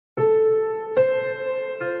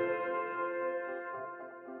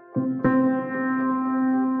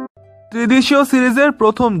ত্রিদেশীয় সিরিজের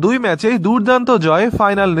প্রথম ২ ম্যাচেই দুর্দান্ত জয়ে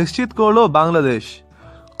ফাইনাল নিশ্চিত করল বাংলাদেশ।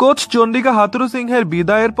 কোচ চন্ডিকা হাথুরুসিংহের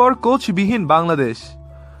বিদায়ের পর কোচবিহীন বাংলাদেশ,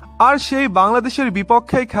 আর সেই বাংলাদেশের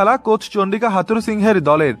বিপক্ষেই খেলা কোচ চন্ডিকা হাথুরুসিংহের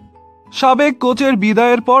দলের। সাবেক কোচের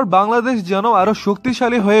বিদায়ের পর বাংলাদেশ যেন আরও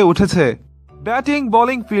শক্তিশালী হয়ে উঠেছে। ব্যাটিং,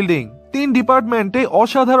 বোলিং, ফিল্ডিং ৩ ডিপার্টমেন্টে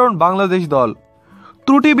অসাধারণ বাংলাদেশ দল।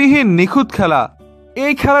 ত্রুটিবিহীন নিখুঁত খেলা।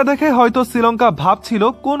 এই খেলা দেখে হয়তো শ্রীলঙ্কা ভাবছিল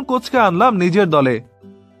কোন কোচকে আনলাম নিজের দলে।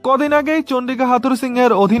 কদিন আগেই চন্ডিকা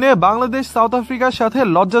হাথুরুসিংহের অধীনে বাংলাদেশ সাউথ আফ্রিকার সাথে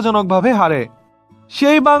লজ্জাজনকভাবে হারে।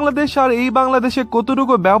 সেই বাংলাদেশ আর এই বাংলাদেশে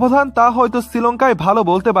কতটুকু ব্যবধান তা হয়তো শ্রীলঙ্কায় ভালো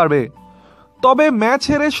বলতে পারবে। তবে ম্যাচ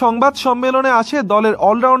হেরে সংবাদ সম্মেলনে আসে দলের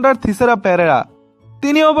অলরাউন্ডার থিসেরা পেরেরা।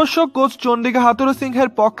 তিনি অবশ্য কোচ চন্ডিকা হাথুরুসিংহের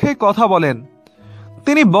পক্ষে কথা বলেন।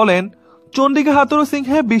 তিনি বলেন, চন্ডিকা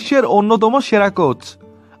হাথুরুসিংহে বিশ্বের অন্যতম সেরা কোচ।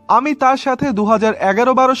 আমি তার সাথে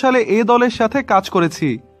 2011-12 সালে এ দলের সাথে কাজ করেছি।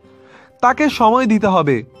 তাকে সময় দিতে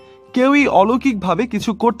হবে। কেউই অলৌকিকভাবে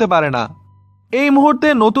কিছু করতে পারে না। এই মুহূর্তে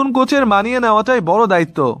নতুন কোচের মানিয়ে নেওয়াটাই বড়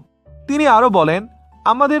দায়িত্ব। তিনি আরও বলেন,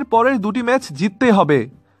 আমাদের পরের 2টি ম্যাচ জিততে হবে।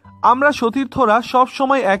 আমরা সতীর্থরা সব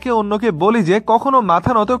সময় একে অন্যকে বলি যে কখনো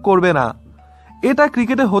মাথা নত করবে না। এটা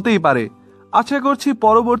ক্রিকেটে হতেই পারে। আশা করছি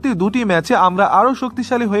পরবর্তী 2টি ম্যাচে আমরা আরও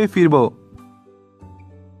শক্তিশালী হয়ে ফিরব।